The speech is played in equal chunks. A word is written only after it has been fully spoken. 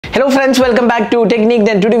Hello friends, welcome back to Technique.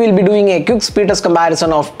 Then today we'll be doing a quick speed test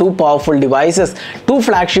comparison of two powerful devices, two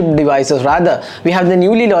flagship devices rather. We have the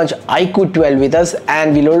newly launched iQOO 12 with us,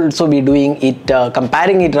 and we'll also be doing it,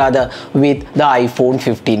 comparing it rather with the iPhone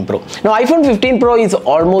 15 Pro. Now iPhone 15 Pro is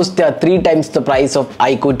almost 3 times the price of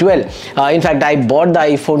iQOO 12. In fact, I bought the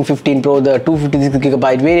iPhone 15 Pro, the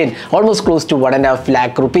 256GB variant, almost close to 1.5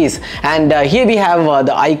 lakh rupees. And here we have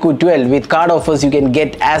the iQOO 12 with card offers. You can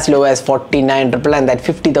get as low as 49,999, that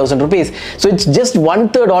 50,000 rupees. So it's just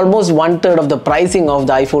almost one third of the pricing of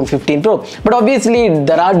the iPhone 15 Pro. But obviously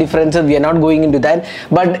there are differences, we are not going into that.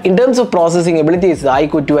 But in terms of processing abilities, the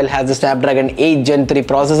iQOO 12 has the Snapdragon 8 Gen 3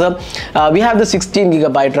 processor. We have the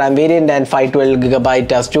 16GB RAM variant and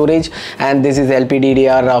 512GB storage, and this is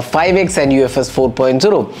LPDDR5X and UFS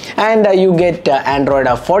 4.0, and you get Android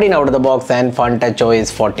 14 out of the box and FunTouch OS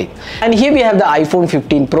 14. And here we have the iPhone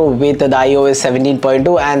 15 Pro with the iOS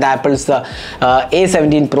 17.2 and Apple's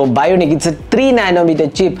A17 Pro Bionic. It's a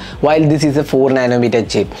 3nm chip, while this is a 4nm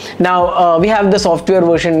chip. Now we have the software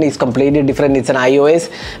version is completely different. It's an iOS,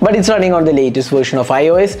 but it's running on the latest version of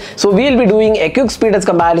iOS. So we'll be doing a quick speed test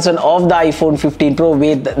comparison of the iPhone 15 Pro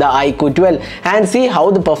with the iQOO 12 and see how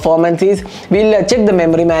the performance is. We'll check the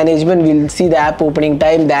memory management, we'll see the app opening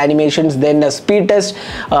time, the animations, then a speed test,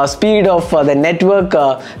 speed of the network,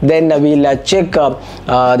 then we'll check the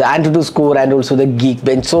AnTuTu score and also the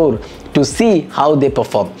Geekbench score to see how they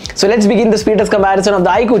perform. So let's begin the speed test comparison of the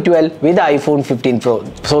iQOO 12 with the iPhone 15 Pro.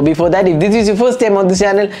 So before that, if this is your first time on this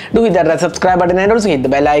channel, do hit that red subscribe button and also hit the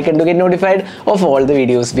bell icon to get notified of all the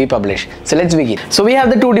videos we publish. So let's begin. So we have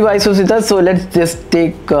the two devices with us. So let's just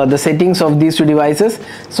take the settings of these two devices.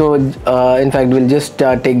 So in fact, we'll just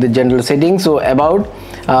take the general settings. So about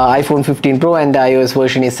iPhone 15 Pro, and the iOS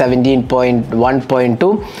version is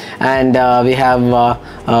 17.1.2, and we have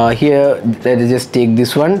here, let us just take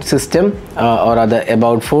this one, system or other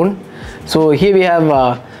about phone. So here we have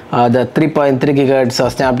the 3.3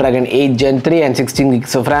 GHz Snapdragon 8 Gen 3 and 16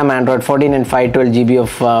 gigs of RAM, Android 14 and 512GB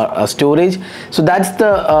of storage. So that's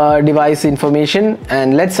the device information,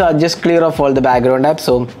 and let's just clear off all the background apps.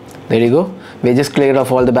 So there you go, we just cleared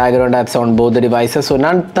off all the background apps on both the devices, so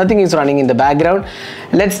nothing is running in the background.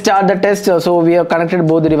 Let's start the test. So we have connected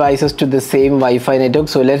both the devices to the same Wi-Fi network.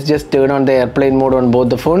 So let's just turn on the airplane mode on both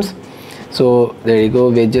the phones. So there you go,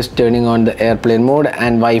 we're just turning on the airplane mode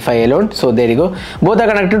and Wi-Fi alone. So there you go, both are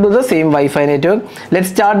connected to the same Wi-Fi network. Let's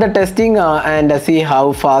start the testing and see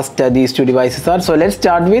how fast these two devices are. So let's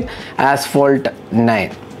start with Asphalt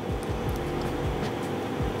 9.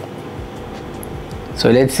 So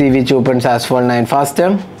let's see which opens Asphalt 9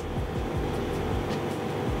 faster.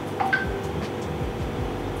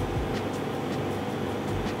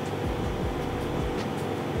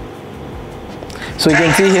 So you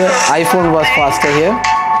can see here iPhone was faster here.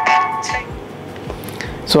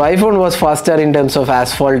 So iPhone was faster in terms of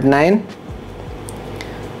Asphalt 9.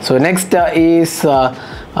 So next is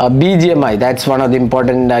BGMI. That's one of the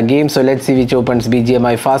important games. So let's see which opens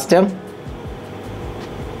BGMI faster.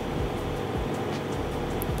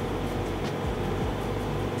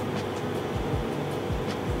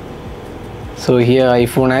 So here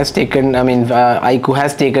iPhone has taken, iQOO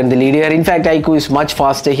has taken the lead here. In fact, iQOO is much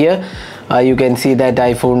faster here. You can see that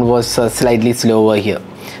iPhone was slightly slower here.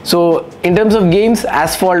 So in terms of games,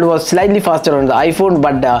 Asphalt was slightly faster on the iPhone,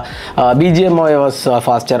 but BGMI was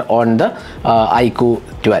faster on the iQOO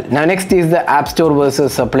 12. Now next is the App Store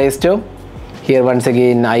versus Play Store. Here once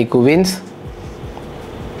again iQOO wins.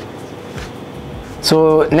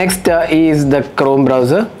 So next is the Chrome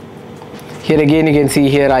browser. Here again you can see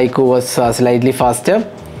here iQOO was slightly faster.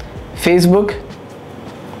 Facebook,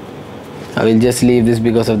 I will just leave this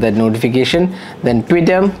because of that notification. Then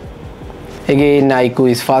Twitter, again iQOO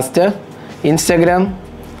is faster. Instagram,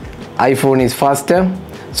 iPhone is faster.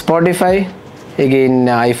 Spotify, again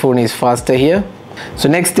iPhone is faster here. So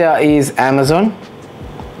next is Amazon,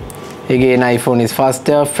 again iPhone is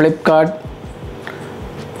faster. Flipkart,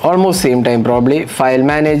 almost same time probably. File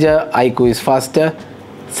Manager, iQOO is faster.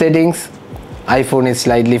 Settings, iPhone is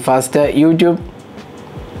slightly faster. YouTube,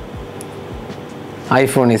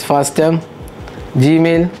 iPhone is faster.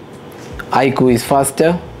 Gmail, iQOO is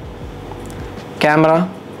faster. Camera,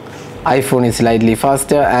 iPhone is slightly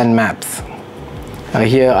faster. And Maps,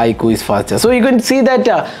 Here iQOO is faster. So you can see that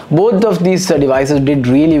both of these devices did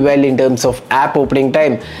really well in terms of app opening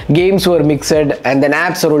time. Games were mixed and then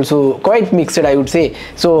apps are also quite mixed, I would say.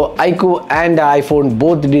 So iQOO and iPhone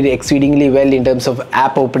both did exceedingly well in terms of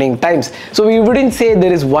app opening times. So we wouldn't say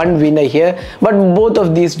there is one winner here, but both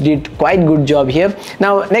of these did quite good job here.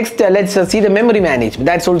 Now next let's see the memory management.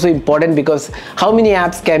 That's also important because how many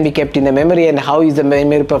apps can be kept in the memory and how is the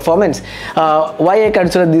memory performance. Why I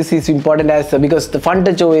consider this is important as because the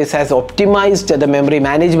FunTouch OS has optimized the memory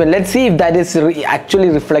management. Let's see if that is actually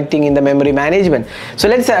reflecting in the memory management. So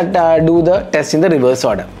let's do the test in the reverse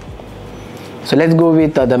order. So let's go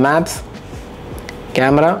with the maps,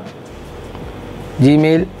 camera,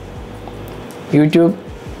 Gmail, YouTube,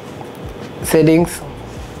 settings,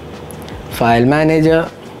 file manager,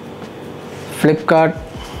 Flipkart,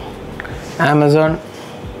 Amazon,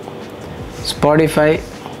 Spotify,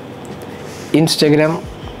 Instagram,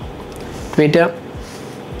 Twitter,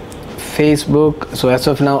 Facebook. So as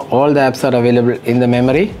of now all the apps are available in the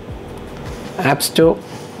memory. App Store.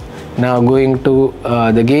 Now going to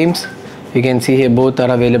the games, you can see here both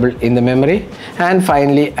are available in the memory. And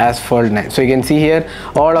finally Asphalt 9. So you can see here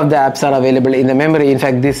all of the apps are available in the memory. In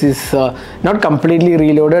fact this is not completely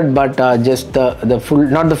reloaded, but just the full,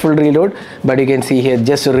 not the full reload, but you can see here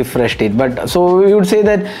just refreshed it. But so we would say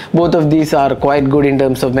that both of these are quite good in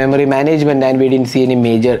terms of memory management and we didn't see any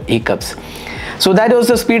major hiccups. So that was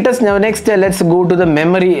the speed test. Now next let's go to the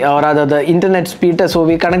memory or rather the internet speed test. So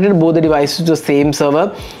we connected both the devices to the same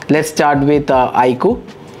server. Let's start with iQOO.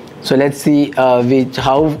 So let's see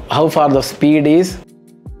how far the speed is.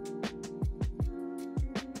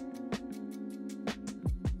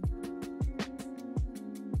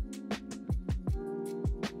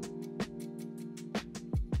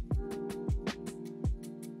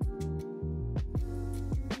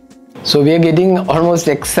 So we are getting almost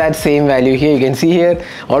exact same value here. You can see here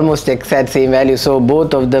almost exact same value. So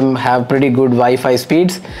both of them have pretty good Wi-Fi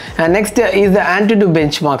speeds. And next is the AnTuTu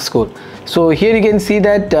benchmark score. So here you can see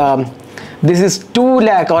that this is 2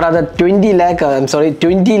 lakh or rather 20 lakh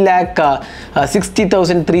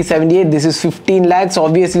 60,378. This is 15 lakhs.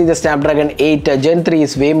 Obviously the Snapdragon 8 Gen 3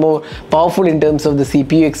 is way more powerful in terms of the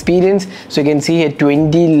CPU experience. So you can see here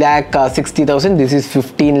 20 lakh 60,000. This is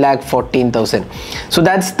 15 lakh 14,000. So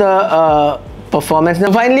that's the performance.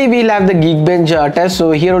 Now finally we'll have the Geekbench test.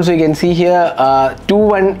 So here also you can see here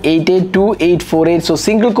 2188, 2848. So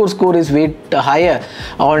single core score is way higher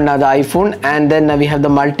on the iPhone, and then we have the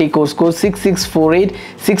multi-core score 6648,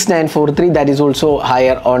 6943. That is also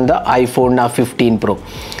higher on the iPhone 15 Pro.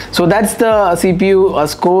 So that's the CPU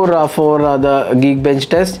score for the Geekbench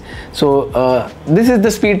test. So this is the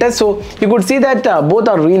speed test. So you could see that both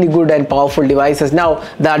are really good and powerful devices. Now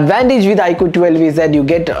the advantage with iQOO 12 is that you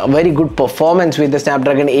get a very good performance with the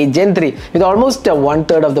Snapdragon 8 Gen 3 with almost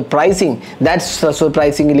 1/3 of the pricing. That's a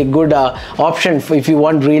surprisingly good option if you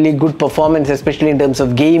want really good performance, especially in terms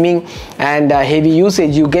of gaming and heavy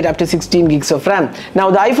usage. You get up to 16 gigs of RAM.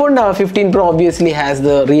 Now the iPhone 15 Pro obviously has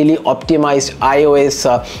the really optimized iOS.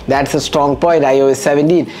 That's a strong point, iOS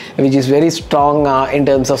 17, which is very strong in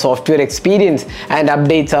terms of software experience, and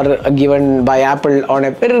updates are given by Apple on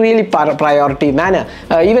a very really priority manner.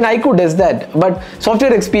 Even iQOO does that, but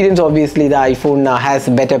software experience obviously the iPhone has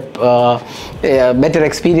better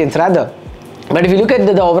experience rather. But if you look at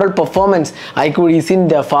the overall performance, iQOO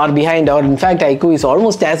isn't far behind, or in fact iQOO is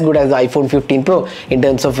almost as good as the iPhone 15 Pro in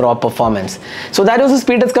terms of raw performance. So that was the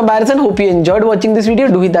speed test comparison. Hope you enjoyed watching this video.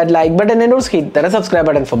 Do hit that like button and also hit that subscribe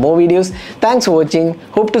button for more videos. Thanks for watching.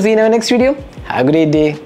 Hope to see you in our next video. Have a great day.